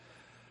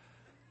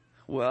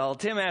Well,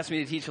 Tim asked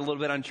me to teach a little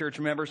bit on church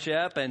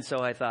membership, and so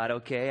I thought,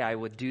 okay, I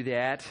would do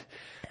that.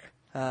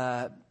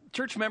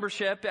 Church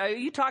membership,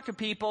 you talk to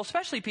people,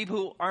 especially people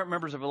who aren't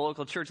members of a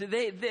local church,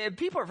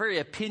 people are very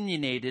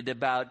opinionated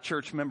about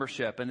church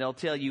membership, and they'll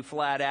tell you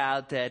flat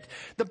out that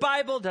the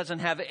Bible doesn't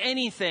have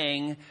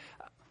anything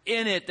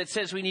in it that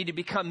says we need to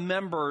become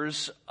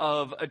members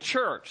of a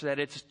church, that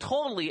it's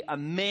totally a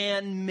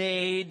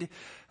man-made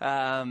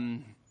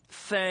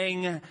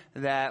thing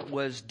that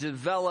was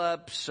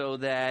developed so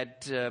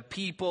that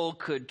people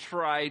could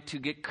try to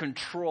get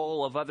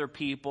control of other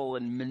people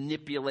and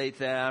manipulate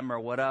them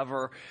or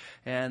whatever,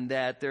 and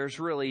that there's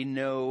really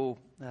no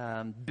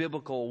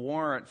biblical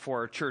warrant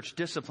for church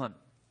discipline.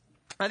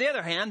 On the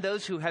other hand,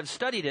 those who have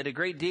studied it a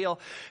great deal,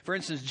 for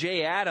instance,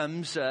 Jay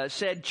Adams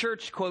said,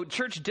 quote,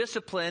 church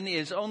discipline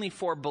is only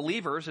for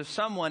believers. If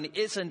someone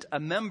isn't a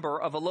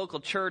member of a local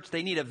church,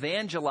 they need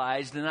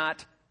evangelized,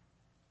 not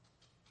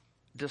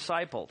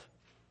discipled.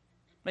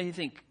 Now you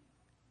think,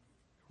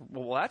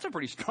 well, that's a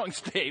pretty strong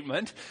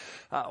statement.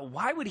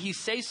 Why would he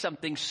say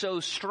something so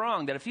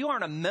strong that if you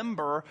aren't a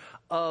member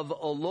of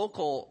a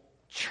local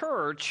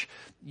church,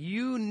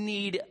 you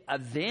need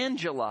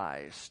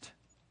evangelized?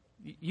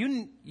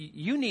 You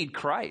need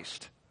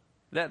Christ.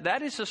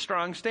 That is a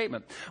strong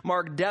statement.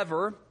 Mark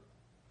Dever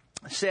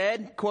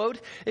said,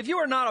 quote, if you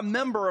are not a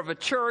member of a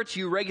church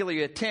you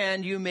regularly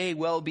attend, you may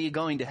well be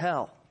going to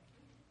hell.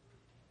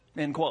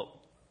 End quote.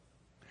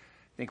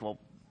 Think, well,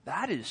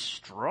 that is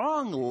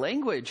strong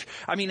language.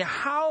 I mean,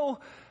 how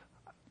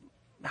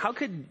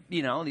could,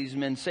 these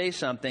men say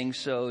something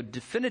so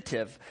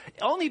definitive?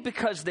 Only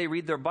because they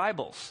read their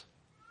Bibles.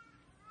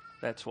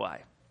 That's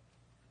why.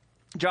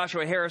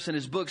 Joshua Harris, in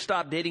his book,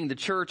 Stop Dating the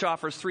Church,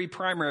 offers 3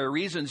 primary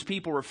reasons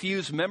people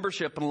refuse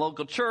membership in a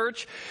local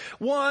church.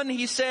 One,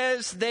 he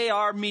says, they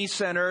are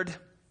me-centered.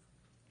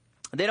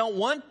 They don't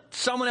want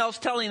someone else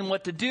telling them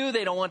what to do.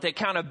 They don't want the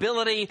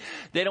accountability.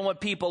 They don't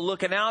want people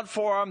looking out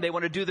for them. They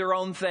want to do their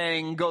own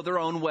thing, go their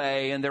own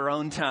way in their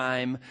own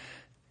time.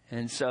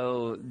 And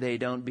so they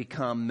don't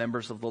become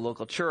members of the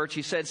local church.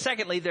 He said,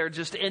 secondly, they're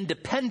just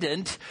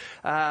independent.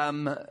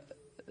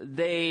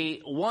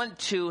 They want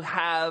to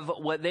have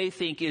what they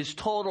think is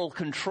total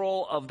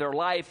control of their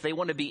life. They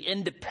want to be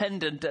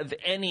independent of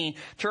any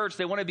church.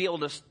 They want to be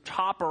able to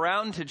hop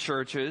around to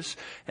churches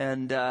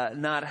and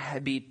not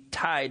be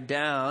tied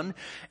down.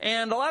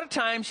 And a lot of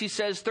times, he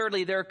says,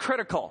 thirdly, they're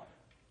critical.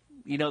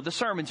 The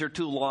sermons are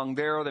too long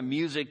there. The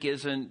music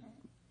isn't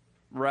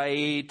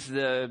right.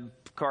 The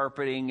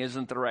carpeting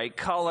isn't the right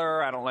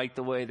color. I don't like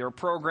the way their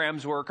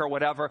programs work or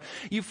whatever.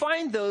 You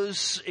find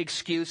those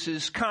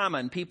excuses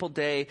common. People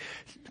today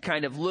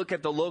kind of look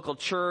at the local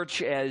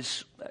church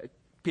as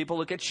people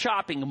look at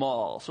shopping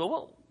malls.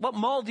 Well, what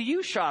mall do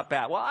you shop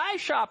at? Well, I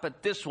shop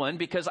at this one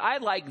because I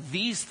like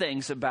these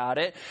things about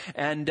it.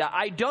 And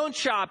I don't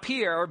shop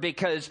here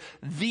because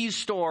these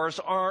stores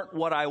aren't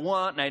what I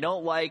want. And I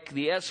don't like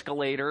the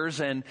escalators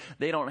and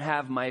they don't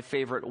have my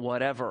favorite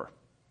whatever.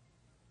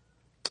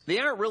 They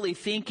aren't really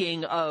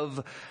thinking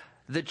of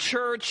the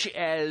church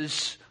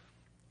as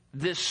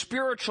this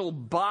spiritual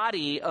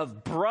body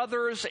of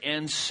brothers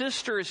and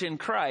sisters in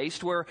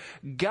Christ where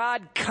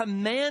God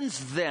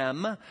commands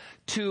them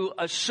to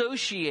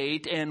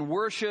associate and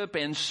worship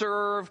and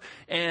serve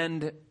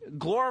and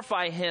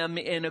glorify Him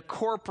in a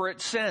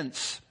corporate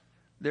sense.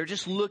 They're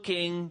just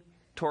looking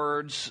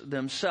towards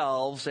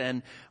themselves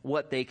and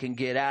what they can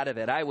get out of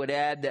it. I would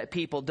add that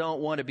people don't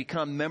want to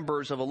become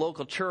members of a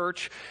local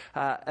church,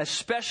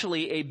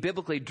 especially a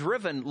biblically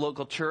driven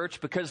local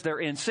church, because they're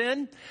in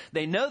sin.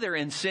 They know they're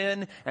in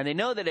sin, and they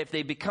know that if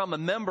they become a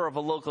member of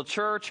a local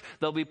church,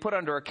 they'll be put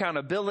under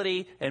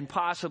accountability and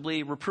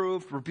possibly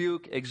reproved,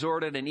 rebuked,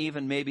 exhorted, and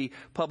even maybe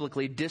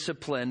publicly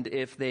disciplined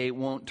if they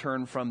won't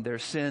turn from their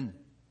sin.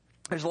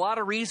 There's a lot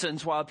of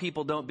reasons why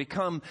people don't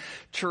become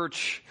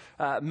church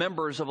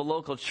members of a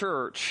local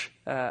church,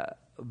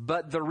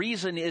 but the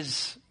reason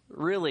is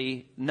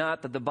really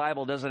not that the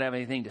Bible doesn't have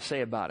anything to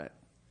say about it.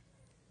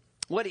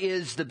 What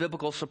is the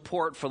biblical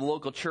support for the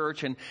local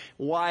church and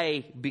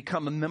why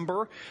become a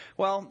member?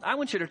 Well, I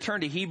want you to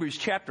turn to Hebrews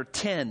chapter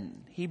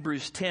 10.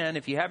 Hebrews 10,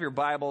 if you have your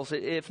Bibles.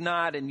 If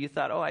not, and you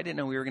thought, I didn't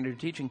know we were going to do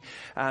teaching,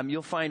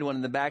 you'll find one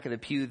in the back of the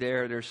pew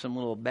there. There's some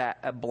little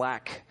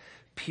black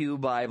pew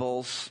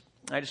Bibles.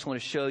 I just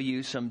want to show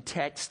you some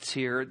texts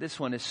here, this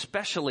one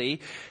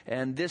especially,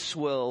 and this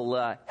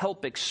will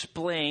help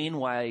explain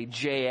why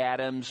Jay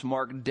Adams,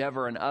 Mark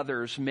Dever, and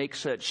others make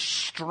such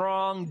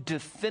strong,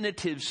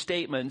 definitive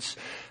statements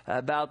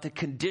about the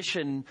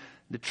condition,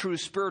 the true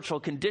spiritual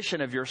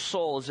condition of your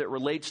soul as it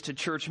relates to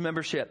church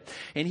membership.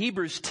 In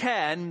Hebrews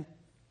 10,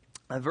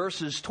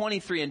 verses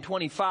 23 and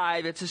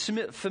 25, it's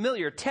a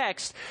familiar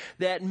text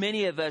that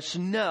many of us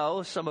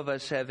know. Some of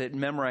us have it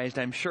memorized,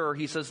 I'm sure.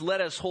 He says,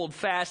 let us hold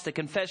fast the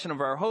confession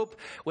of our hope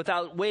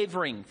without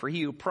wavering, for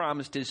he who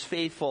promised is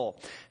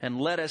faithful. And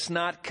let us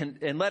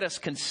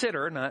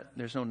consider,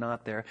 there's no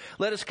not there,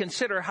 let us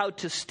consider how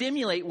to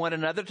stimulate one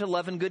another to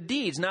love and good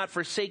deeds, not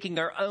forsaking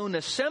our own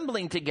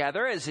assembling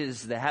together, as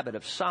is the habit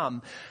of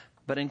some,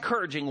 but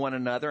encouraging one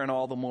another, and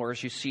all the more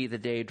as you see the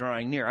day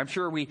drawing near. I'm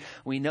sure we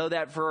know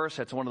that verse.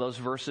 That's one of those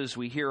verses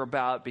we hear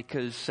about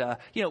because,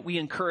 we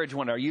encourage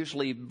one another.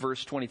 Usually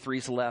verse 23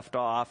 is left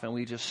off, and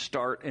we just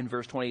start in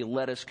verse 20.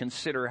 Let us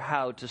consider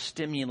how to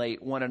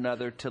stimulate one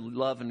another to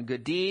love and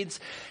good deeds,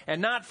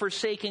 and not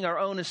forsaking our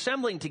own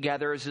assembling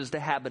together, as is the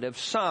habit of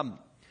some.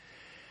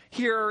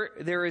 Here,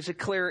 there is a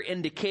clear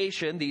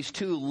indication, these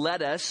two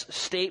let us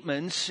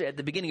statements at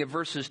the beginning of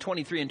verses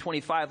 23 and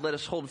 25, let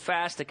us hold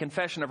fast the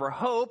confession of our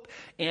hope,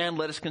 and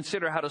let us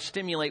consider how to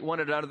stimulate one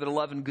another to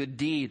love and good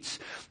deeds.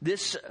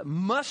 This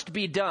must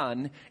be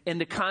done in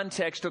the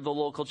context of the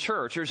local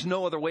church. There's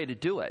no other way to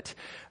do it.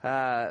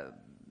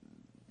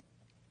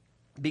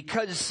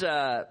 Because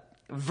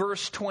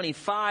verse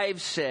 25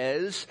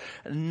 says,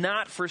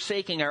 not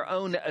forsaking our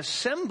own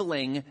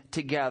assembling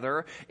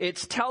together.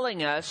 It's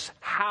telling us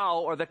how,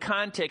 or the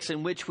context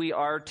in which we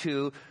are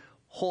to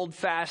hold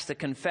fast the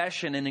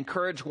confession and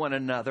encourage one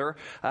another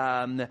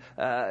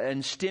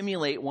and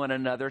stimulate one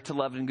another to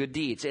love and good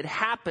deeds. It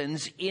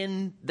happens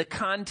in the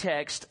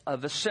context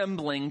of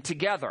assembling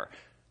together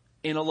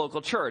in a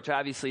local church.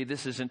 Obviously,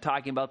 this isn't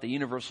talking about the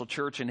universal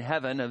church in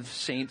heaven of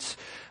saints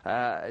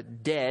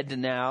dead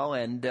now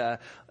and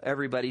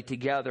everybody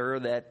together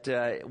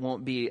that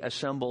won't be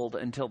assembled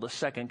until the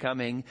second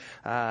coming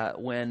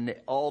when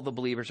all the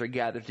believers are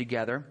gathered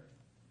together.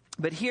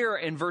 But here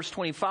in verse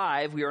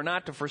 25, we are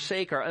not to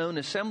forsake our own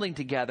assembling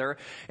together.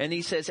 And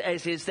he says,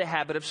 as is the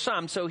habit of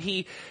some. So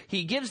he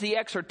gives the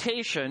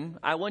exhortation,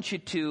 I want you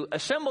to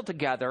assemble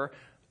together.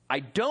 I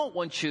don't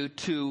want you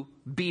to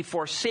be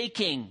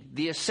forsaking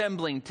the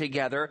assembling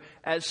together,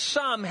 as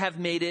some have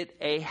made it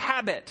a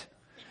habit.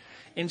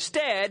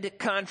 Instead,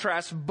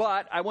 contrast,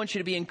 but I want you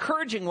to be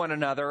encouraging one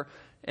another,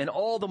 and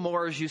all the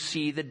more as you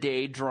see the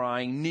day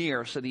drawing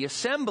near. So the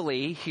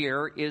assembly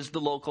here is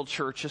the local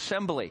church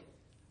assembly.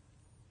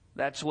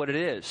 That's what it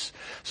is.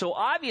 So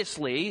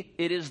obviously,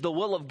 it is the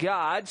will of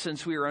God,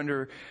 since we are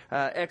under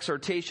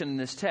exhortation in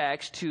this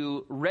text,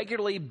 to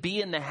regularly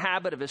be in the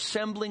habit of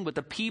assembling with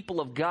the people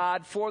of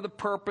God for the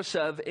purpose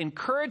of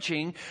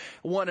encouraging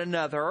one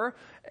another,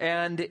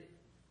 and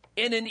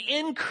in an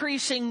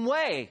increasing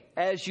way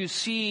as you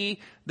see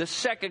the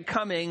second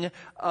coming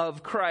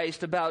of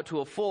Christ about to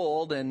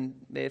unfold. And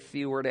if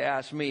you were to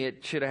ask me,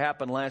 it should have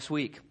happened last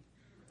week.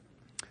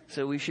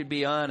 So we should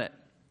be on it.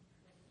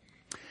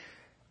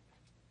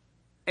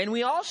 And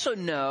we also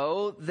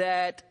know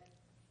that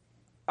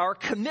our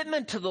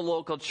commitment to the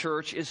local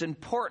church is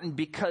important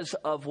because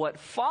of what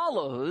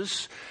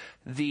follows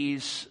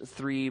these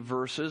three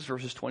verses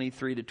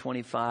 23 to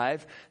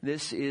 25.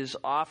 This is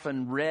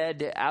often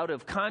read out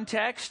of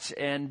context,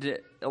 and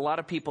a lot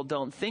of people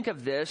don't think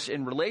of this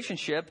in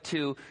relationship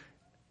to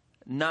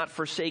not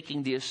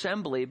forsaking the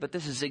assembly, but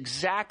this is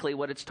exactly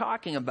what it's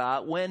talking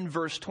about when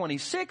verse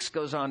 26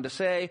 goes on to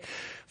say,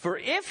 for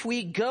if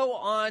we go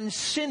on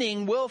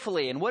sinning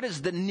willfully, and what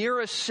is the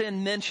nearest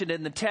sin mentioned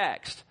in the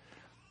text?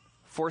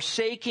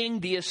 Forsaking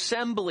the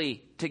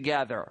assembly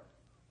together,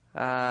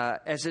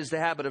 as is the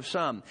habit of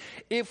some.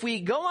 If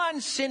we go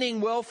on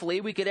sinning willfully,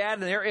 we could add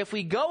in there, if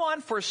we go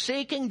on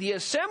forsaking the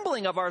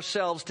assembling of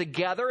ourselves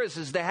together, as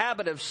is the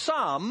habit of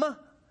some,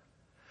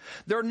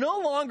 there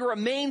no longer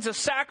remains a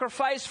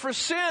sacrifice for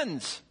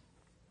sins.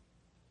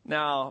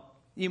 Now,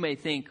 you may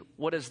think,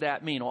 what does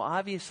that mean? Well,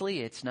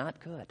 obviously, it's not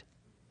good.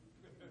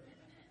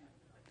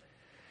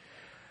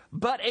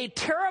 But a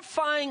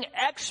terrifying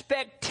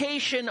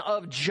expectation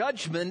of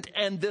judgment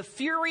and the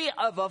fury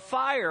of a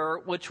fire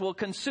which will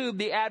consume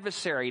the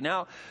adversary.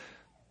 Now,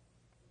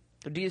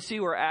 do you see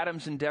where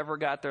Adam's and Deborah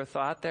got their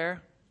thought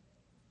there?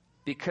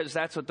 Because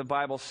that's what the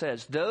Bible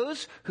says.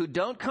 Those who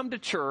don't come to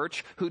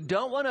church, who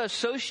don't want to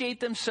associate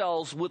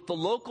themselves with the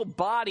local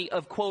body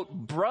of, quote,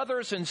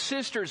 brothers and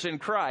sisters in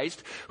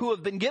Christ, who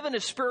have been given a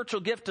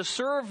spiritual gift to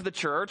serve the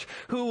church,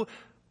 who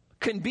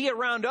can be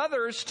around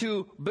others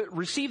to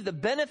receive the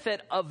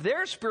benefit of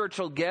their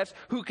spiritual gifts,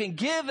 who can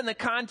give in the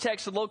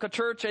context of the local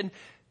church, and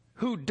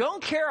who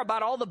don't care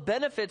about all the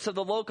benefits of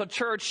the local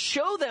church,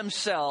 show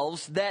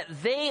themselves that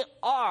they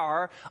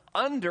are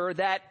under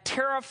that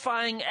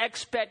terrifying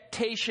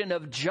expectation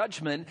of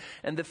judgment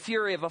and the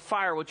fury of a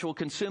fire which will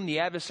consume the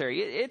adversary.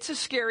 It's a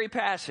scary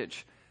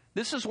passage.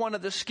 This is one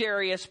of the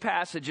scariest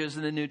passages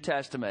in the New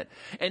Testament.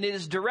 And it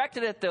is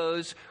directed at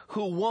those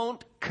who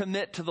won't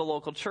commit to the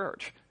local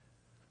church.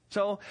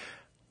 So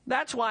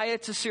that's why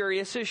it's a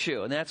serious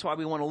issue, and that's why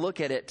we want to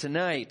look at it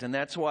tonight, and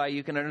that's why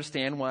you can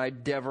understand why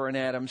Deborah and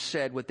Adam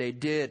said what they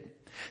did.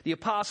 The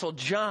Apostle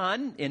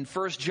John in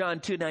 1 John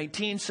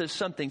 2:19 says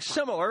something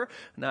similar,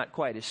 not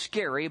quite as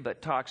scary,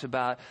 but talks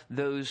about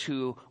those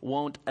who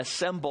won't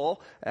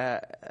assemble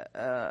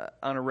on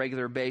a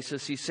regular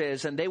basis. He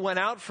says, and they went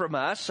out from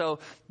us, so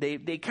they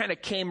kind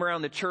of came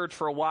around the church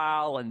for a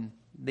while, and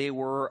they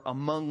were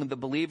among the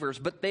believers,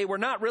 but they were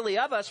not really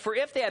of us, for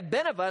if they had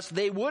been of us,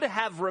 they would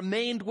have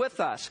remained with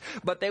us.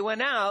 But they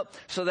went out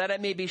so that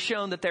it may be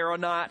shown that they are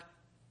not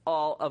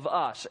all of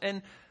us.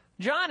 And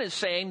John is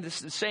saying this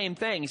the same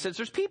thing. He says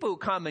there's people who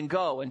come and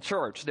go in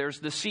church. There's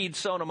the seed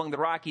sown among the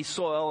rocky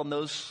soil and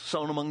those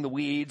sown among the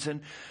weeds.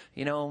 And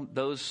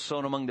those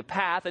sown among the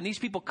path. And these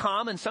people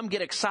come and some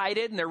get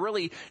excited and they're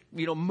really,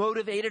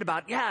 motivated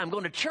about, I'm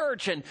going to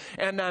church and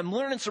I'm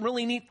learning some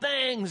really neat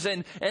things.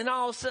 And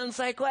all of a sudden it's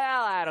like,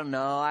 well, I don't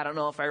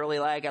know if I really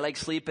I like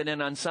sleeping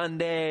in on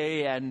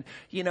Sunday. And,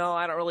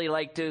 I don't really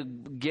like to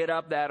get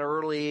up that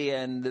early,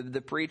 and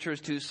the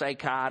preacher's too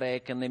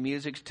psychotic and the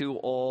music's too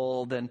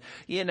old, and,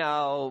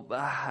 whatever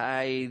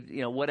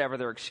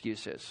their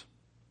excuse is.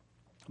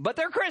 But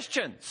they're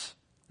Christians,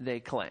 they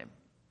claim.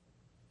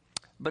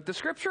 But the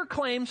Scripture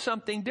claims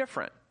something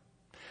different.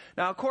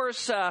 Now, of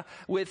course,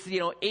 with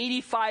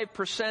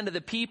 85% of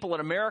the people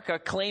in America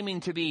claiming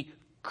to be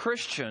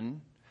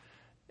Christian,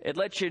 it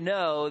lets you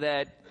know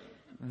that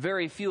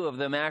very few of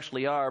them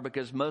actually are,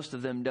 because most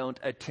of them don't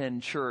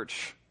attend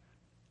church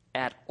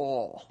at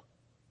all,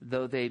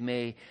 though they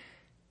may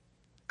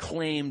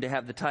claim to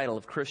have the title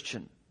of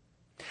Christian.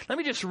 Let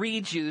me just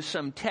read you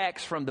some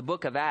text from the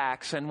book of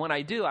Acts, and when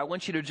I do, I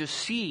want you to just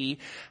see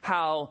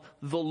how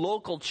the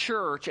local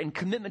church and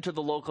commitment to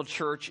the local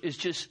church is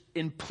just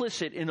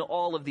implicit in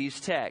all of these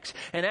texts.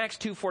 In Acts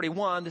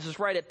 2:41, this is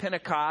right at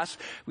Pentecost,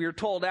 we are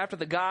told after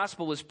the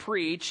gospel was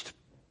preached,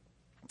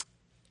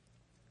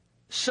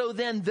 so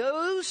then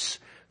those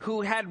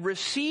who had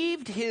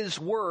received his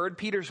word,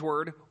 Peter's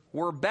word,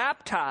 were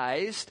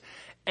baptized,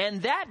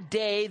 and that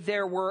day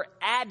there were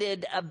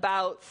added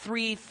about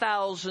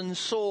 3,000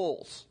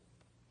 souls.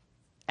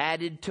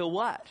 Added to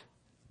what?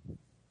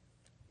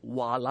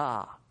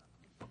 Voila.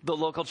 The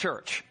local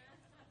church.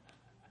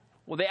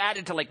 Well, they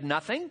added to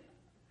nothing?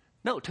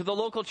 No, to the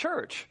local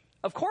church.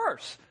 Of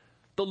course.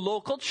 The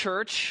local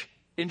church,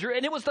 and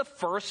it was the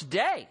first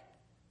day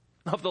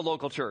of the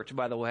local church,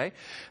 by the way.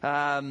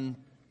 And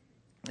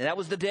that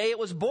was the day it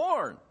was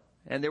born.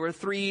 And there were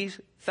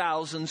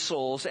 3,000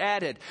 souls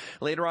added.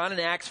 Later on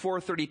in Acts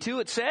 4:32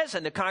 it says,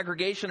 and the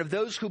congregation of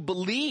those who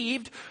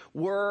believed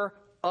were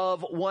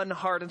of one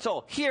heart and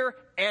soul. Here,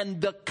 and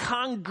the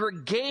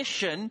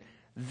congregation,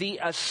 the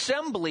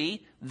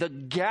assembly, the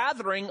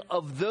gathering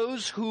of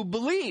those who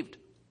believed.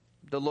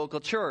 The local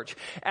church.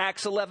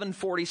 Acts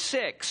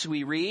 11:46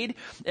 we read,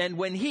 and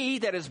when he,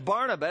 that is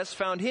Barnabas,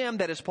 found him,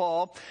 that is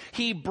Paul,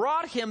 he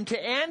brought him to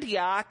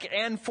Antioch,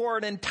 and for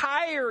an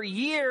entire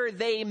year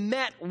they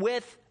met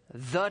with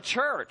the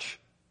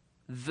church.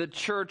 The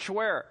church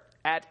where?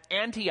 At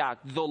Antioch.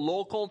 The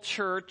local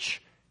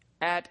church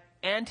at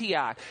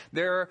Antioch.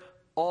 There,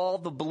 all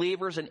the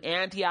believers in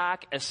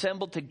Antioch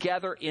assembled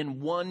together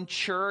in one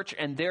church,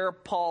 and there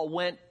Paul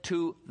went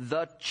to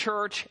the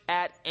church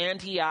at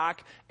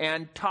Antioch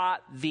and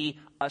taught the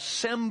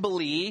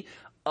assembly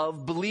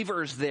of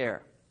believers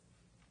there.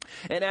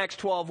 And Acts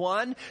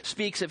 12:1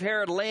 speaks of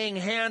Herod laying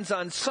hands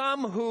on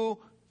some who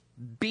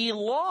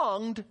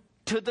belonged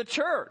to the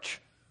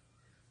church.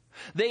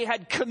 They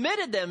had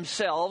committed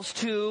themselves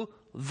to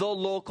the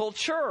local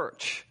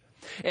church.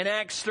 In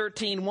Acts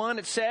 13:1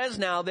 it says,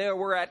 now there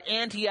were at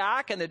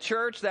Antioch and the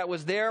church that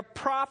was there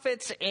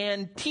prophets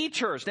and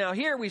teachers. Now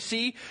here we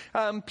see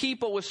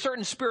people with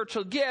certain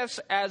spiritual gifts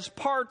as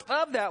part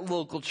of that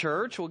local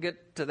church. We'll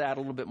get to that a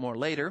little bit more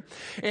later.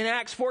 In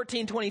Acts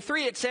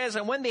 14:23 it says,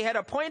 and when they had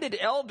appointed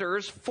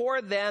elders for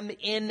them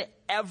in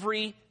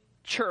every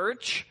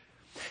church,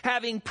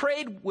 having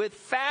prayed with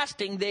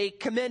fasting, they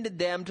commended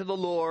them to the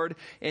Lord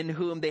in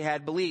whom they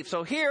had believed.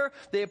 So here,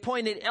 they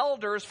appointed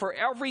elders for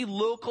every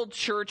local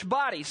church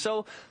body.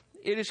 So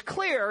it is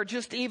clear,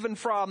 just even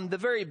from the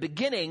very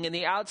beginning in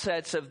the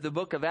outsets of the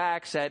book of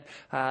Acts, that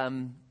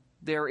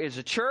there is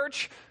a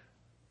church,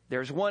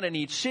 there's one in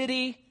each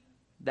city,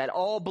 that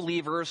all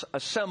believers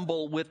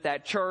assemble with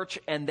that church,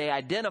 and they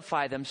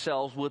identify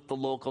themselves with the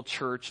local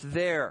church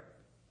there.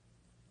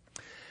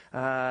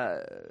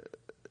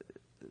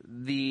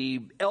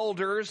 The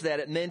elders that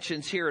it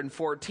mentions here in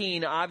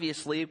 14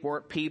 obviously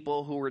weren't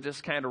people who were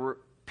just kind of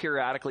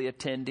periodically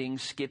attending,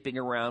 skipping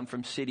around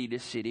from city to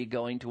city,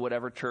 going to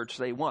whatever church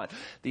they want.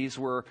 These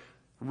were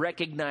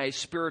recognized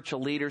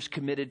spiritual leaders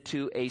committed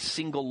to a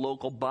single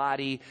local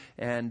body,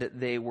 and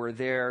they were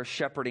there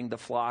shepherding the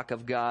flock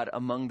of God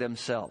among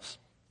themselves.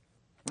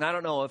 I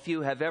don't know if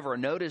you have ever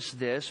noticed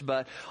this,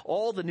 but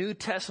all the New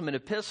Testament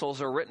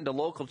epistles are written to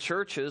local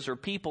churches or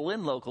people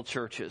in local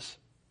churches.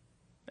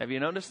 Have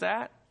you noticed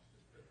that?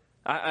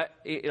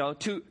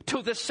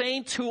 To the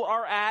saints who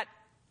are at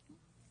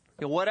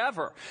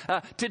whatever.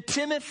 To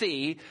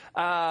Timothy,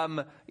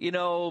 I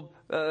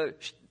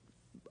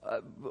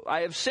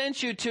have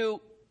sent you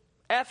to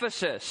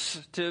Ephesus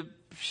to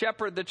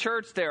shepherd the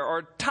church there,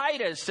 or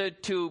Titus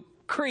to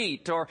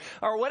Crete, or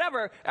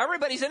whatever.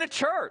 Everybody's in a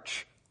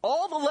church.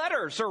 All the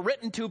letters are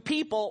written to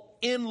people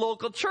in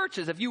local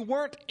churches. If you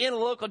weren't in a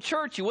local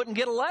church, you wouldn't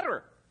get a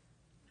letter.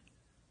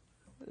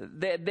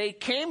 They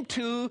came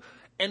to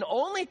and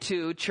only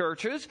to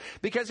churches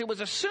because it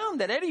was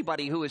assumed that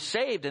anybody who is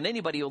saved and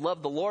anybody who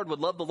loved the Lord would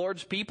love the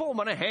Lord's people and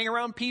want to hang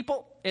around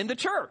people in the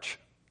church.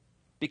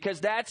 Because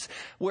that's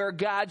where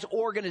God's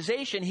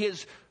organization,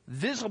 His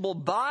visible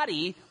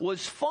body,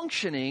 was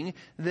functioning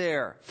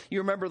there.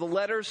 You remember the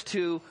letters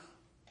to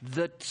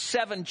the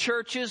 7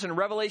 churches in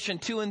Revelation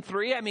 2 and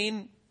 3? I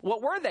mean,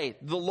 What were they?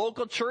 The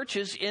local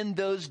churches in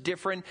those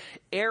different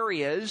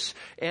areas.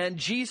 And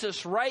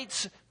Jesus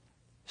writes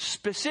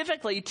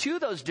specifically to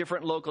those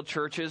different local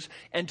churches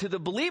and to the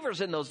believers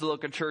in those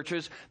local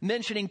churches,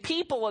 mentioning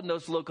people in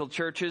those local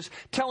churches,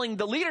 telling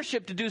the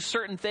leadership to do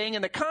certain things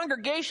and the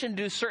congregation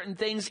to do certain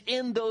things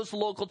in those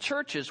local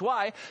churches.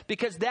 Why?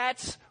 Because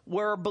that's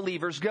where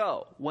believers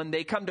go. When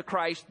they come to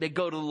Christ, they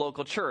go to the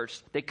local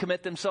church. They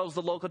commit themselves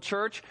to the local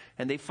church,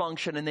 and they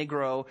function and they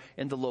grow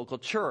in the local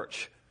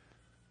church.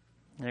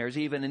 There's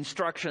even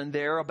instruction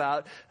there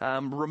about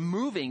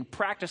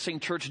practicing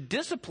church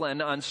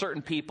discipline on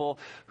certain people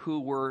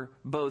who were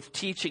both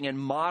teaching and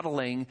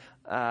modeling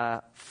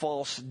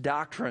false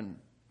doctrine.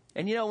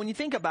 And when you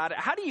think about it,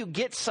 how do you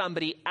get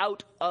somebody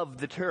out of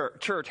the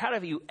church? How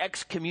do you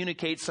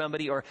excommunicate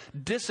somebody or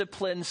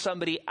discipline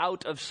somebody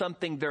out of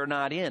something they're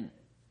not in?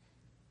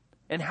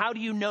 And how do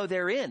you know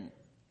they're in?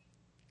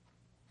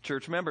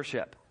 Church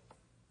membership.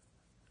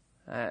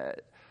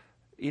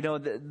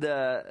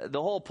 The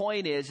whole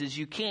point is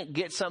you can't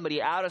get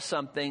somebody out of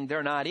something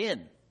they're not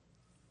in.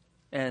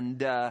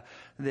 And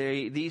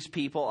these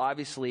people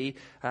obviously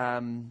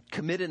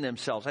committed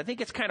themselves. I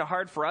think it's kind of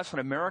hard for us in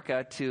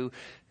America to,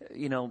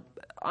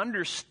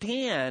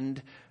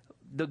 understand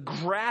the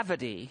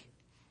gravity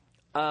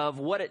of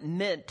what it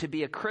meant to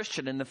be a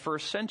Christian in the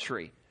first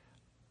century.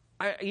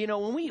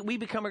 When we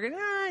become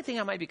I think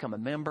I might become a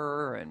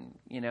member, and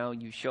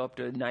you show up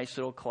to a nice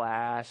little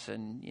class,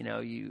 and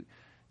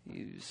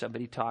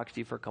somebody talks to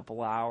you for a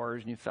couple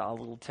hours, and you fill out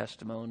a little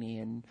testimony,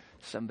 and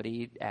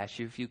somebody asks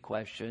you a few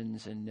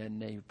questions, and then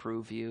they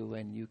approve you,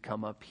 and you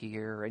come up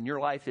here, and your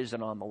life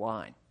isn't on the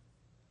line.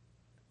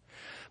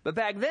 But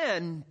back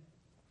then,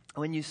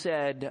 when you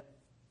said,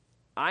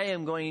 I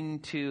am going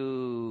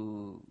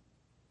to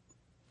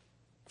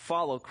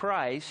follow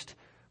Christ,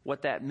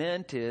 what that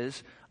meant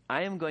is,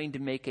 I am going to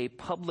make a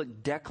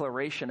public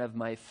declaration of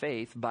my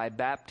faith by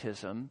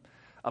baptism,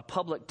 a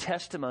public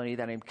testimony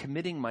that I'm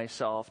committing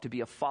myself to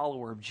be a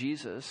follower of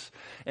Jesus.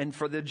 And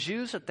for the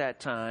Jews at that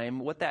time,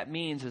 what that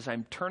means is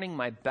I'm turning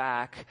my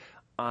back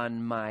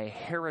on my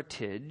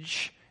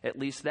heritage. At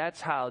least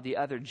that's how the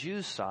other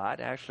Jews saw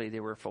it. Actually,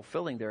 they were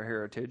fulfilling their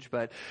heritage,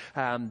 but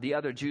the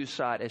other Jews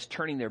saw it as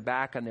turning their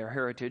back on their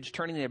heritage,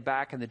 turning their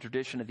back on the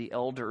tradition of the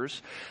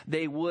elders.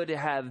 They would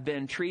have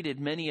been treated,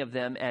 many of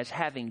them, as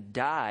having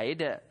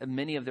died.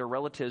 Many of their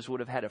relatives would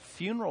have had a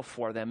funeral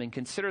for them and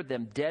considered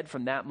them dead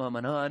from that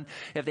moment on.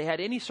 If they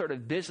had any sort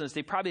of business,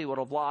 they probably would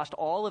have lost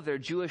all of their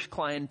Jewish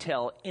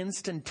clientele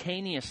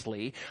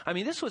instantaneously. I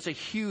mean, this was a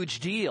huge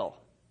deal.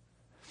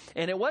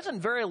 And it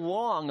wasn't very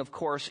long, of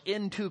course,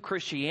 into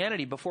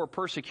Christianity before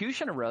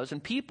persecution arose,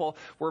 and people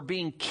were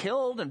being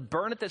killed and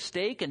burned at the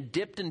stake and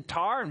dipped in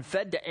tar and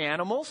fed to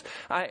animals.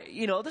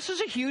 This is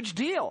a huge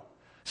deal.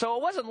 So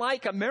it wasn't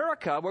like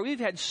America, where we've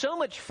had so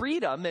much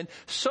freedom and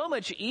so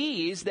much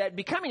ease that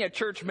becoming a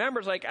church member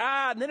is like,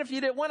 and then if you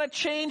didn't want to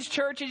change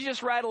churches, you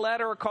just write a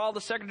letter or call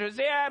the secretary and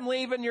say, I'm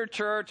leaving your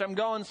church, I'm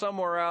going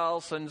somewhere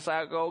else. And it's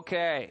like,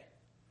 okay.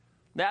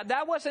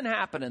 That wasn't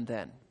happening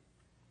then.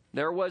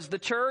 There was the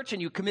church,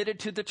 and you committed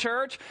to the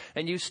church,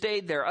 and you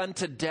stayed there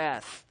unto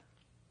death.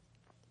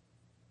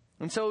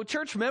 And so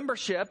church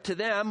membership to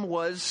them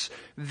was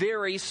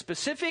very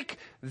specific,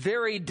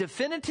 very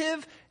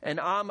definitive, and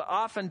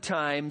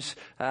oftentimes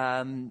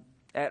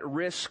at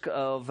risk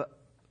of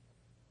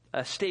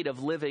a state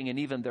of living and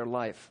even their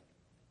life.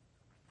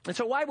 And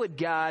so why would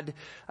God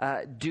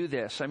do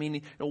this? I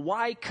mean,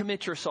 why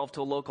commit yourself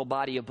to a local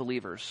body of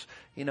believers?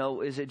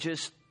 Is it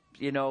just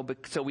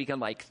so we can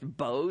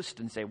boast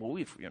and say, well,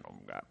 we've,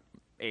 got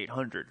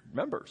 800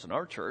 members in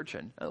our church,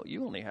 and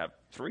you only have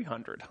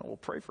 300. We'll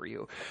pray for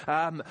you.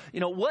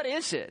 What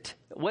is it?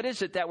 What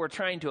is it that we're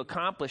trying to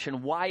accomplish,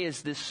 and why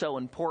is this so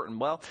important?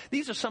 Well,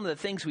 these are some of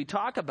the things we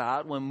talk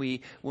about when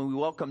we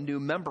welcome new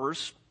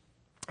members.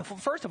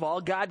 First of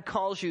all, God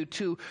calls you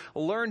to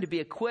learn to be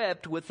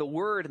equipped with the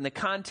Word in the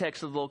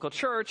context of the local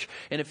church.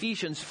 In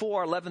Ephesians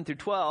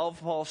 4:11-12,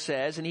 Paul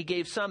says, and he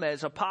gave some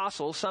as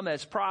apostles, some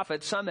as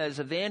prophets, some as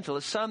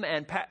evangelists, some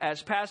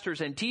as pastors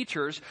and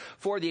teachers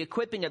for the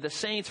equipping of the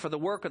saints for the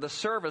work of the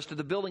service to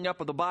the building up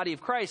of the body of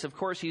Christ. Of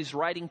course, he's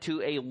writing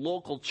to a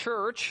local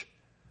church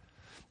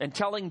and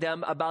telling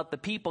them about the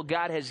people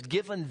God has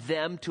given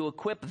them to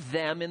equip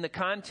them in the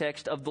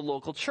context of the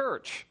local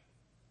church.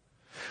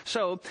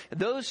 So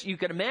you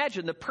can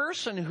imagine the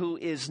person who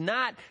is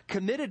not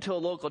committed to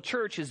a local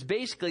church is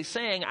basically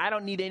saying, I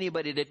don't need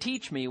anybody to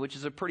teach me, which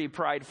is a pretty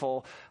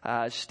prideful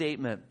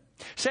statement.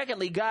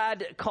 Secondly,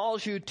 God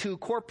calls you to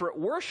corporate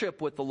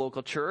worship with the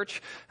local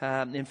church.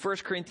 In 1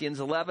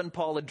 Corinthians 11,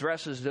 Paul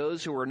addresses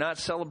those who are not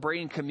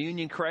celebrating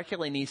communion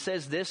correctly, and he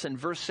says this in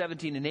verse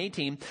 17 and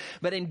 18,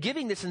 but in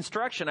giving this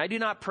instruction, I do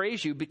not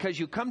praise you because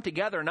you come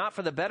together not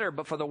for the better,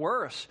 but for the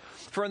worse.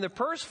 For in the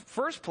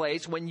first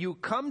place, when you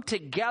come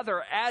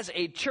together as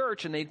a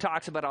church, and he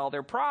talks about all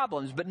their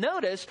problems, but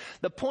notice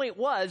the point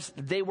was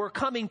they were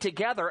coming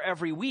together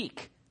every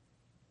week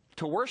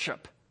to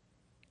worship.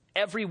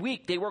 Every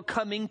week they were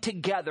coming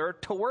together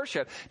to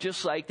worship,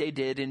 just like they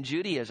did in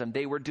Judaism.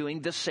 They were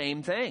doing the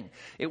same thing.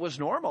 It was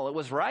normal. It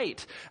was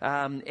right.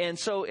 And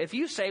so if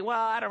you say,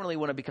 well, I don't really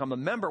want to become a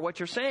member, what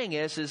you're saying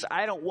is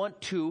I don't want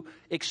to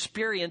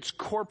experience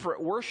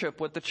corporate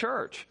worship with the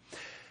church.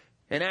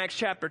 In Acts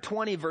chapter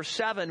 20, verse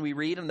 7, we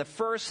read, on the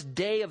first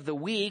day of the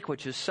week,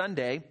 which is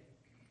Sunday,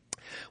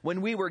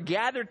 when we were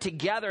gathered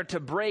together to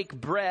break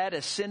bread,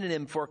 a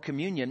synonym for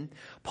communion,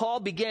 Paul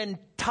began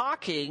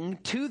talking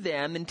to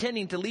them,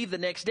 intending to leave the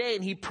next day,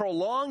 and he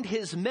prolonged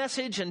his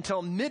message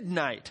until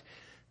midnight.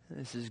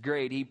 This is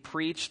great. He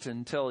preached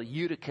until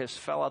Eutychus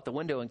fell out the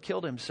window and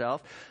killed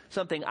himself,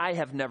 something I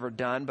have never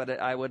done, but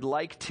I would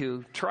like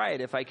to try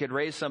it if I could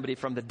raise somebody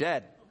from the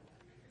dead.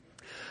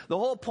 The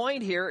whole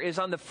point here is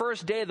on the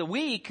first day of the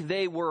week,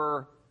 they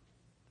were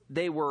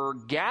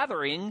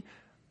gathering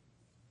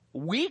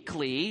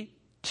weekly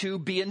to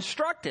be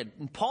instructed.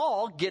 And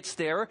Paul gets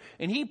there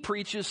and he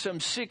preaches some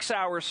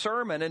 6-hour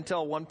sermon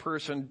until one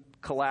person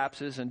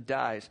collapses and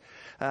dies.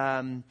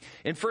 In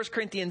 1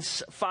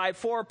 Corinthians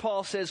 5:4,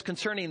 Paul says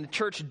concerning the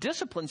church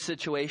discipline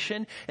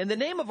situation, in the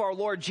name of our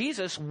Lord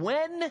Jesus,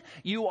 when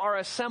you are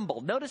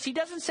assembled. Notice he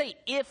doesn't say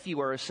if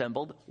you are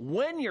assembled,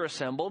 when you're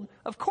assembled.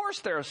 Of course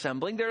they're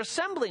assembling. They're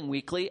assembling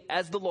weekly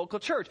as the local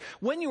church.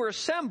 When you are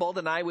assembled,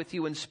 and I with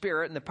you in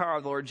spirit and the power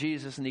of the Lord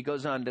Jesus. And he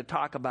goes on to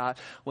talk about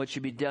what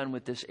should be done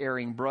with this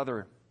erring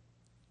brother.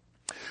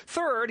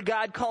 Third,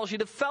 God calls you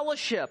to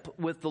fellowship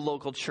with the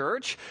local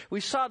church.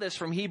 We saw this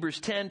from Hebrews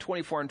 10,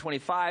 24 and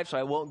 25, so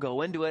I won't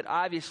go into it.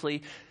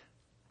 Obviously,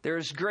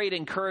 there's great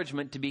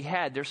encouragement to be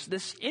had. There's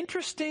this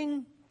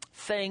interesting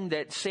thing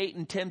that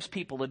Satan tempts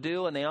people to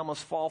do, and they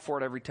almost fall for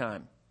it every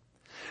time.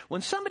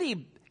 When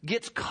somebody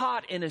gets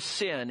caught in a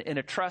sin, in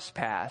a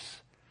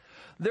trespass,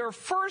 their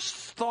first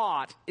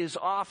thought is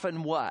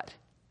often what?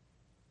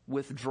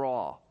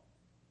 Withdraw.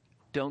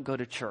 Don't go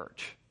to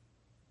church.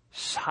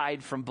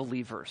 Hide from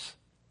believers.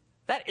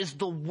 That is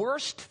the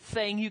worst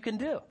thing you can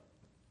do.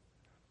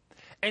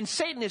 And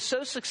Satan is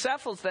so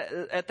successful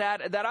at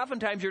that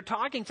oftentimes you're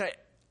talking to,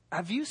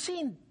 have you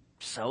seen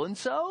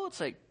so-and-so?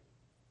 It's like,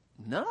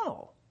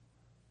 no.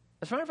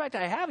 As a matter of fact,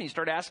 I haven't. You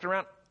start asking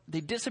around,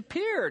 they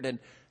disappeared, and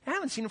I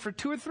haven't seen them for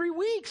 2 or 3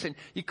 weeks. And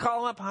you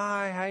call them up,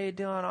 hi, how you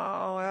doing?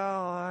 Oh,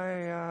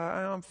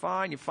 well, I'm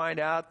fine. You find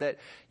out that,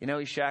 he's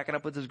shacking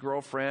up with his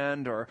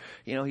girlfriend, or,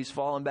 he's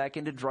fallen back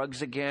into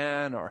drugs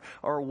again,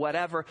 or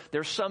whatever.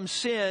 There's some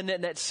sin,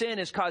 and that sin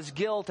has caused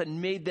guilt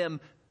and made them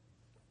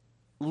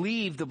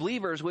leave the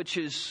believers, which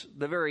is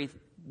the very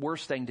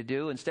worst thing to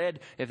do. Instead,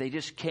 if they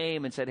just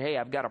came and said, hey,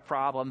 I've got a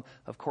problem,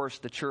 of course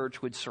the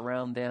church would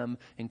surround them,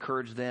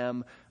 encourage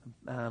them,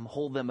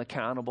 hold them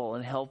accountable,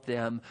 and help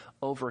them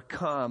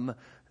overcome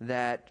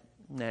that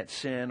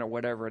sin or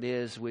whatever it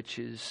is which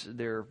is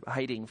they're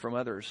hiding from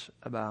others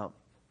about.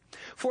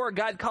 4,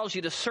 God calls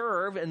you to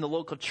serve in the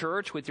local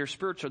church with your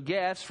spiritual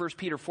gifts. 1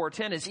 Peter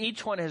 4:10 is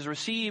each one has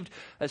received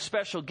a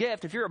special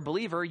gift. If you're a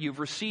believer, you've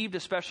received a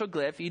special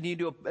gift. You need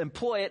to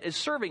employ it as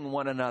serving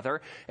one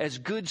another as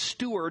good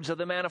stewards of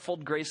the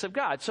manifold grace of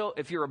God. So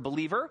if you're a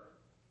believer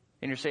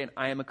and you're saying,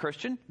 I am a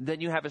Christian,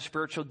 then you have a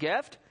spiritual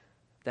gift.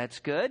 That's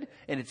good.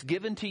 And it's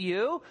given to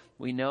you.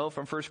 We know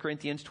from 1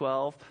 Corinthians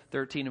 12,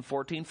 13 and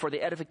 14, for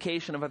the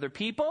edification of other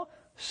people.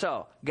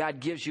 So, God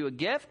gives you a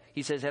gift.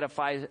 He says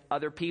edify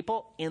other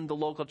people in the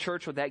local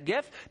church with that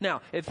gift.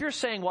 Now, if you're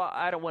saying, well,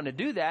 I don't want to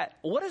do that,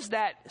 what does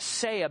that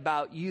say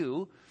about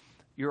you,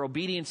 your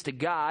obedience to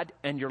God,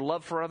 and your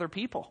love for other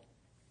people?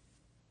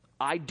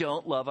 I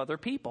don't love other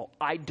people.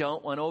 I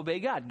don't want to obey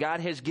God. God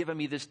has given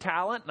me this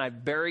talent, and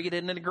I've buried it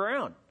into the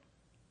ground.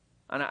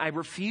 And I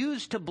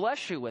refuse to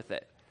bless you with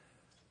it,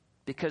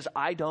 because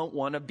I don't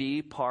want to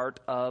be part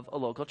of a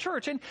local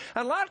church. And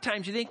a lot of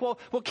times you think, well,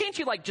 can't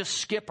you just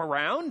skip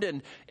around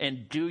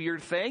and do your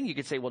thing? You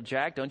could say, well,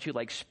 Jack, don't you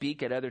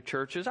speak at other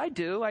churches? I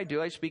do.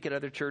 I speak at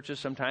other churches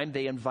sometimes.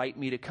 They invite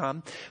me to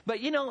come. But,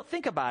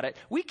 think about it.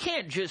 We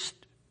can't just,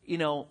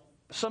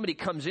 somebody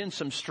comes in,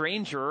 some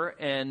stranger,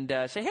 and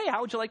say, hey,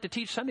 how would you like to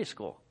teach Sunday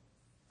school?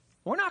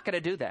 We're not going to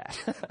do that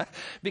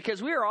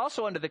because we are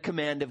also under the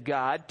command of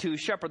God to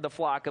shepherd the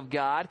flock of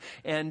God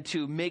and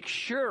to make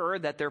sure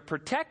that they're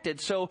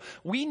protected. So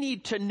we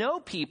need to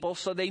know people,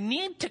 so they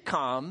need to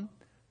come.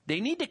 They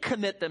need to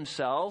commit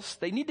themselves.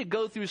 They need to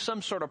go through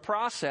some sort of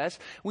process.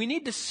 We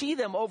need to see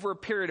them over a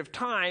period of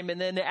time,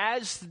 and then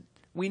as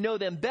we know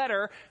them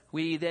better,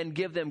 we then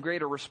give them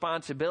greater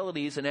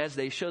responsibilities, and as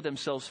they show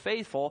themselves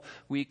faithful,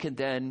 we can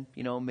then,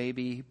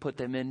 maybe put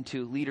them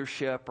into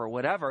leadership or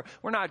whatever.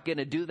 We're not going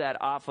to do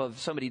that off of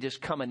somebody just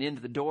coming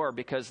into the door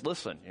because,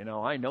 listen,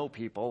 I know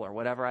people or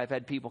whatever. I've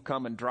had people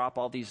come and drop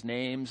all these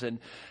names, and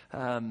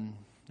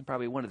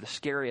probably one of the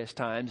scariest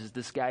times is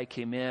this guy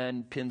came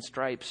in,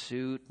 pinstripe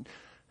suit,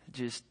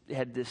 just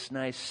had this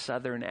nice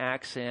southern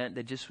accent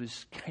that just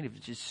was kind of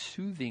just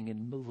soothing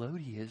and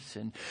melodious.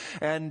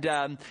 And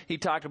he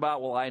talked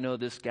about, well, I know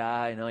this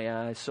guy. I know,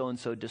 yeah,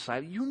 so-and-so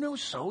disciple. You know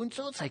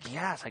so-and-so? It's like,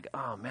 yeah. It's like,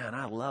 oh, man,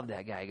 I love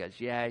that guy. He goes,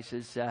 yeah. He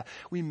says,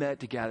 we met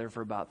together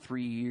for about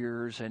 3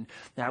 years, and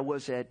I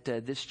was at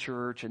this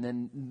church, and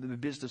then the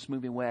business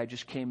moving away, I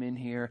just came in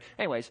here.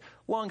 Anyways,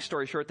 long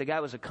story short, the guy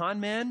was a con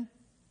man.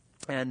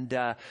 And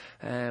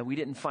we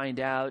didn't find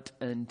out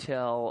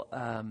until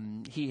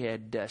he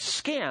had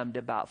scammed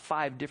about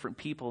 5 different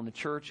people in the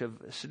church of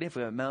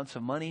significant amounts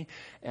of money.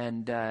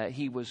 And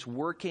he was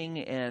working,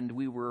 and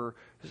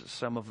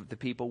some of the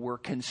people were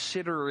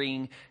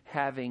considering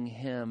having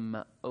him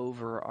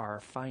over our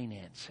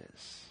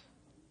finances.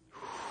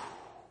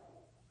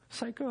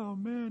 It's like, oh,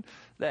 man,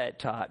 that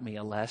taught me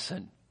a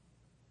lesson.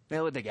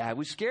 Well, the guy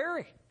was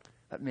scary.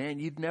 But, man,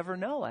 you'd never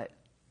know it.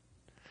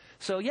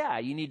 So, yeah,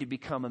 you need to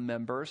become a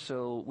member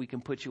so we can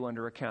put you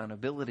under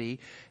accountability,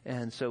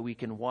 and so we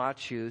can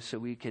watch you, so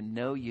we can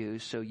know you,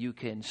 so you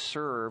can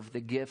serve the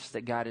gifts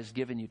that God has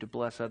given you to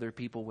bless other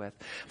people with.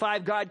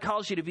 5, God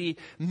calls you to be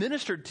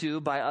ministered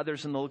to by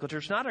others in the local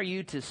church. Not are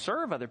you to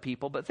serve other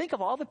people, but think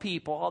of all the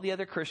people, all the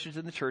other Christians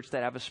in the church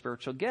that have a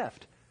spiritual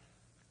gift.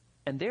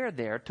 And they're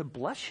there to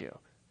bless you.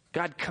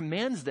 God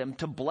commands them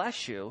to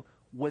bless you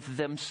with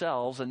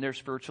themselves and their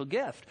spiritual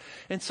gift.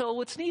 And so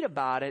what's neat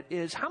about it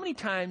is, how many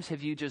times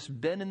have you just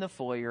been in the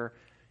foyer,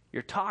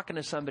 you're talking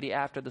to somebody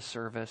after the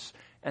service,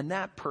 and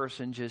that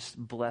person just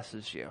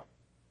blesses you?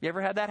 You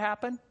ever had that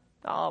happen?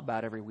 Oh,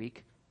 about every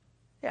week.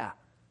 Yeah.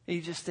 And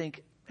you just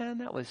think, man,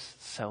 that was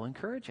so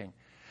encouraging.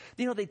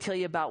 You know, they tell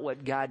you about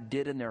what God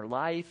did in their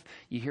life.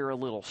 You hear a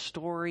little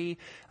story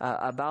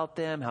about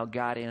them, how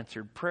God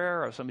answered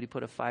prayer, or somebody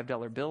put a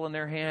 $5 bill in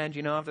their hand,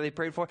 after they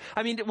prayed for it.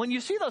 I mean, when you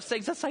see those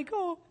things, it's like,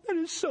 oh, that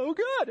is so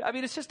good. I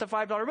mean, it's just a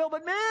 $5 bill,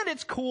 but man,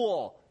 it's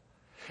cool.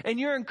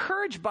 And you're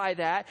encouraged by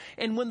that.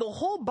 And when the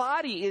whole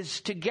body is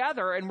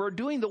together and we're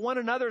doing the one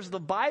another's of the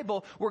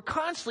Bible, we're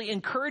constantly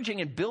encouraging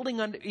and building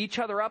each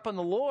other up in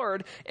the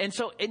Lord. And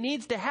so it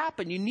needs to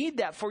happen. You need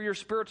that for your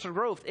spiritual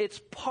growth.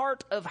 It's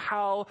part of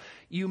how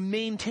you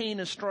maintain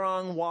a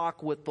strong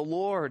walk with the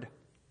Lord.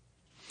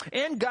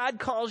 And God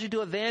calls you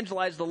to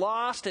evangelize the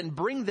lost and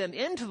bring them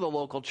into the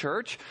local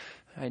church.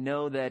 I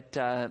know that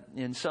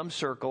in some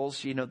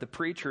circles, the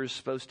preacher is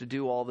supposed to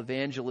do all the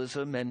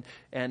evangelism,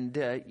 and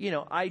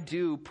I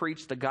do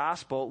preach the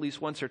gospel at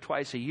least once or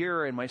twice a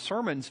year in my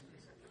sermons.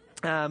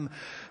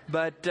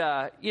 But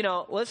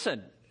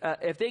listen,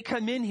 if they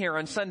come in here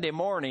on Sunday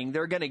morning,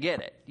 they're going to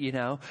get it,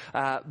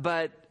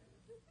 But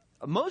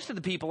most of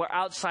the people are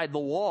outside the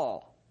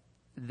wall.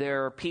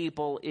 There are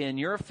people in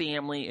your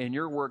family, in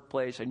your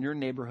workplace, in your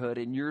neighborhood,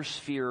 in your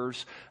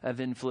spheres of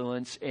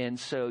influence. And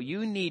so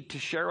you need to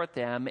share with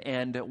them.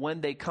 And when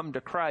they come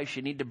to Christ,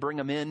 you need to bring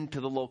them into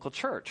the local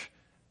church.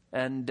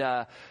 And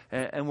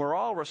we're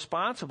all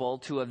responsible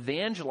to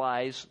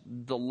evangelize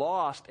the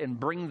lost and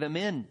bring them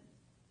in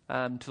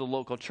to the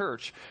local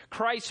church.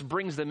 Christ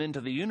brings them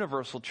into the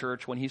universal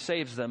church when he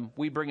saves them.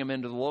 We bring them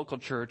into the local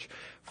church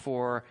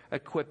for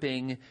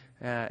equipping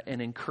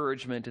and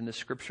encouragement in the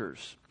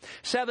scriptures.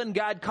 7,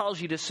 God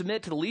calls you to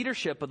submit to the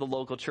leadership of the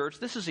local church.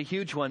 This is a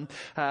huge one.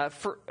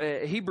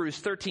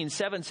 Hebrews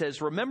 13:7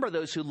 says, remember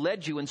those who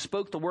led you and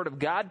spoke the word of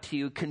God to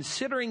you,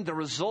 considering the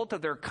result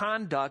of their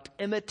conduct,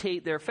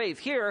 imitate their faith.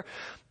 Here,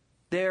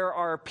 there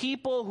are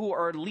people who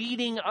are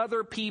leading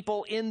other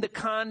people in the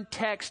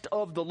context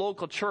of the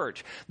local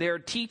church. They are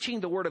teaching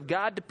the Word of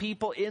God to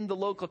people in the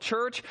local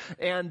church,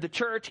 and the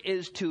church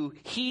is to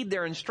heed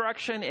their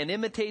instruction and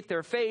imitate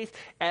their faith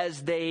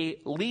as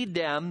they lead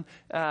them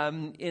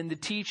in the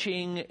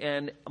teaching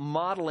and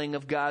modeling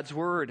of God's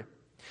Word.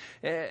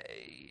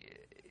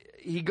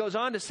 He goes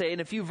on to say in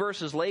a few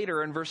verses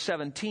later, in verse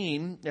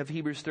 17 of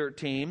Hebrews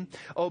 13,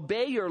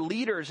 obey your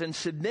leaders and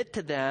submit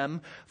to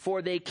them,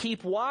 for they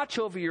keep watch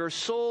over your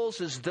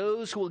souls as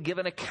those who will give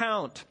an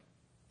account.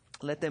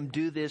 Let them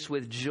do this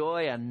with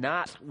joy and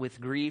not with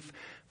grief,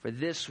 for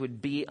this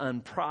would be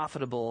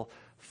unprofitable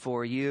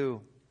for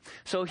you.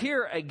 So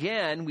here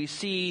again, we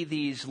see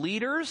these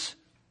leaders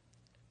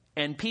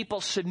and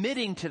people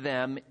submitting to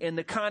them in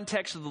the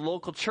context of the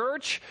local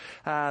church.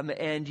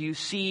 And you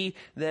see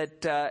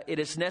that it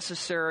is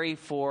necessary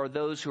for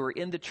those who are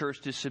in the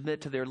church to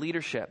submit to their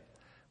leadership.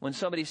 When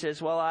somebody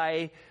says, well,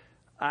 I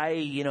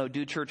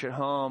do church at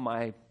home,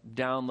 I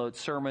download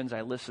sermons,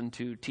 I listen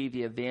to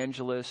TV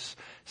evangelists.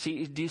 Do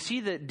you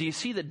see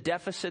the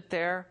deficit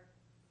there?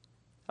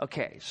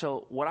 Okay,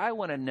 so what I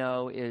want to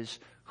know is,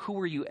 who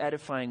are you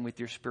edifying with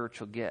your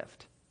spiritual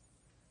gift?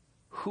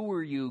 Who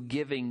are you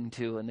giving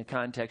to in the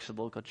context of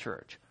the local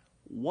church?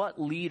 What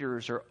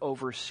leaders are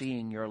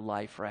overseeing your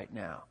life right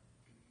now?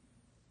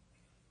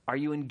 Are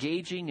you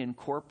engaging in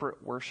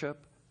corporate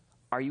worship?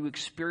 Are you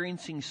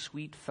experiencing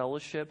sweet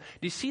fellowship?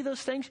 Do you see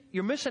those things?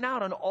 You're missing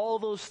out on all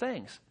those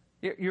things.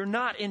 You're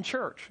not in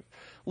church.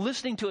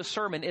 Listening to a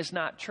sermon is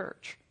not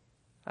church.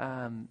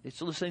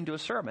 It's listening to a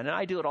sermon. And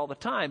I do it all the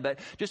time, but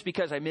just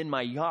because I'm in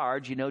my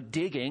yard,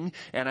 digging,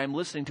 and I'm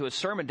listening to a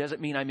sermon doesn't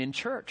mean I'm in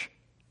church.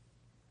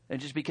 And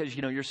just because,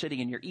 you're sitting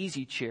in your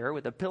easy chair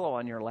with a pillow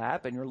on your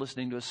lap and you're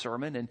listening to a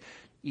sermon and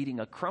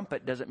eating a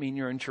crumpet doesn't mean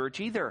you're in church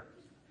either.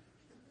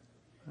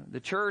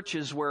 The church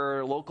is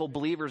where local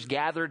believers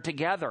gather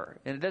together.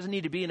 And it doesn't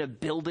need to be in a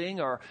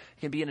building, or it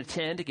can be in a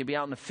tent, it can be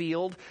out in the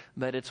field,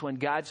 but it's when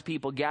God's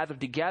people gather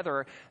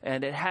together,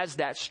 and it has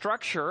that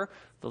structure,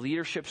 the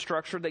leadership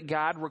structure that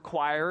God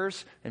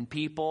requires, and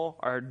people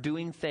are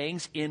doing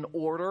things in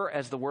order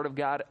as the Word of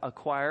God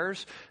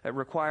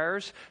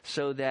requires,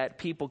 so that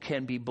people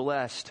can be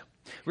blessed.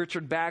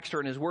 Richard Baxter,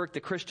 in his work,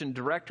 The Christian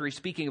Directory,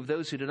 speaking of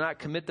those who do not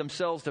commit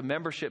themselves to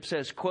membership,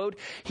 says, quote,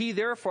 "He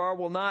therefore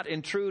will not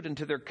intrude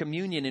into their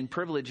communion and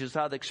privileges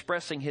without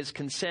expressing his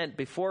consent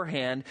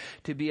beforehand.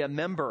 To be a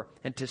member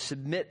and to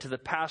submit to the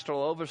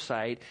pastoral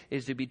oversight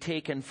is to be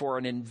taken for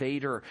an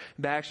invader."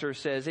 Baxter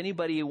says,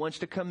 anybody who wants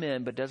to come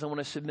in but doesn't want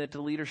to submit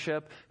to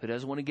leadership, who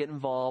doesn't want to get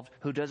involved,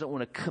 who doesn't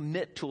want to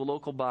commit to a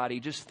local body,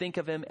 just think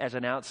of him as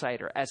an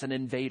outsider, as an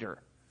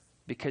invader,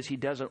 because he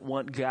doesn't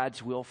want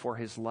God's will for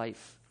his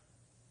life.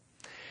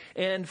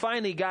 And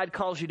finally, God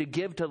calls you to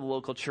give to the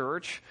local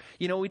church.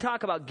 We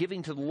talk about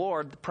giving to the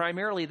Lord.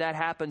 Primarily, that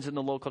happens in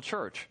the local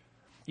church.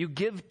 You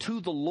give to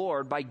the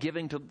Lord by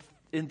giving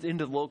into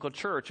the local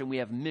church. And we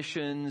have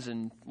missions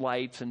and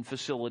lights and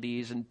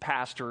facilities and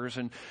pastors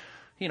and,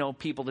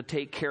 people to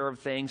take care of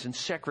things and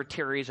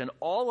secretaries and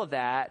all of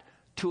that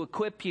to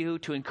equip you,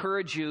 to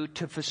encourage you,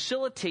 to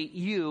facilitate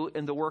you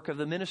in the work of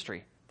the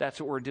ministry. That's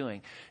what we're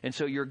doing. And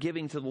so your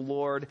giving to the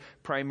Lord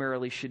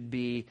primarily should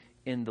be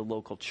in the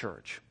local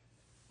church.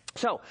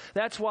 So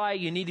that's why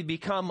you need to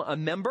become a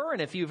member. And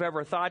if you've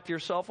ever thought to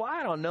yourself, well,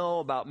 I don't know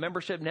about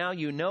membership, now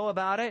you know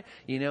about it.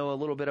 You know a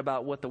little bit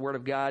about what the Word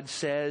of God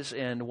says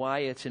and why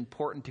it's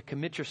important to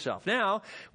commit yourself. Now,